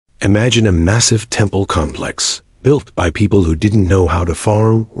Imagine a massive temple complex, built by people who didn't know how to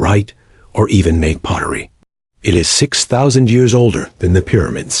farm, write, or even make pottery. It is 6,000 years older than the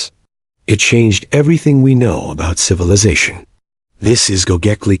pyramids. It changed everything we know about civilization. This is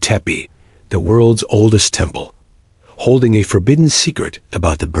Göbekli Tepe, the world's oldest temple, holding a forbidden secret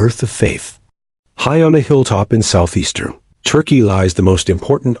about the birth of faith. High on a hilltop in southeastern Turkey lies the most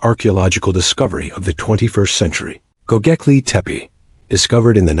important archaeological discovery of the 21st century. Göbekli Tepe.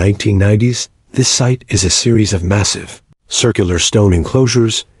 Discovered in the 1990s, this site is a series of massive, circular stone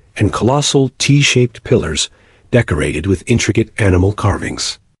enclosures and colossal T-shaped pillars decorated with intricate animal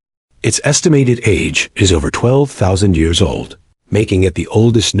carvings. Its estimated age is over 12,000 years old, making it the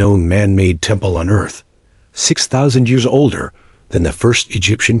oldest known man-made temple on Earth, 6,000 years older than the first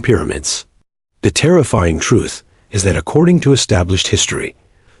Egyptian pyramids. The terrifying truth is that according to established history,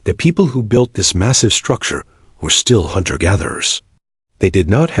 the people who built this massive structure were still hunter-gatherers. They did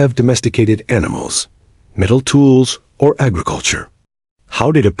not have domesticated animals, metal tools, or agriculture.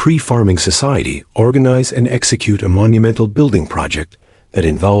 How did a pre-farming society organize and execute a monumental building project that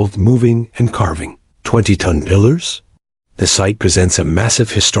involved moving and carving 20-ton pillars? The site presents a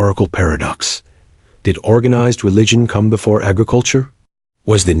massive historical paradox. Did organized religion come before agriculture?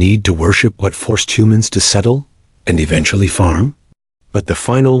 Was the need to worship what forced humans to settle and eventually farm? But the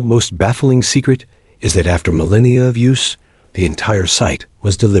final, most baffling secret is that after millennia of use, the entire site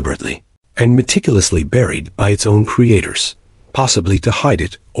was deliberately and meticulously buried by its own creators, possibly to hide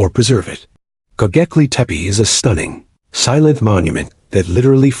it or preserve it. Göbekli Tepe is a stunning, silent monument that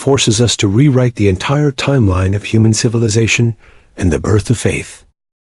literally forces us to rewrite the entire timeline of human civilization and the birth of faith.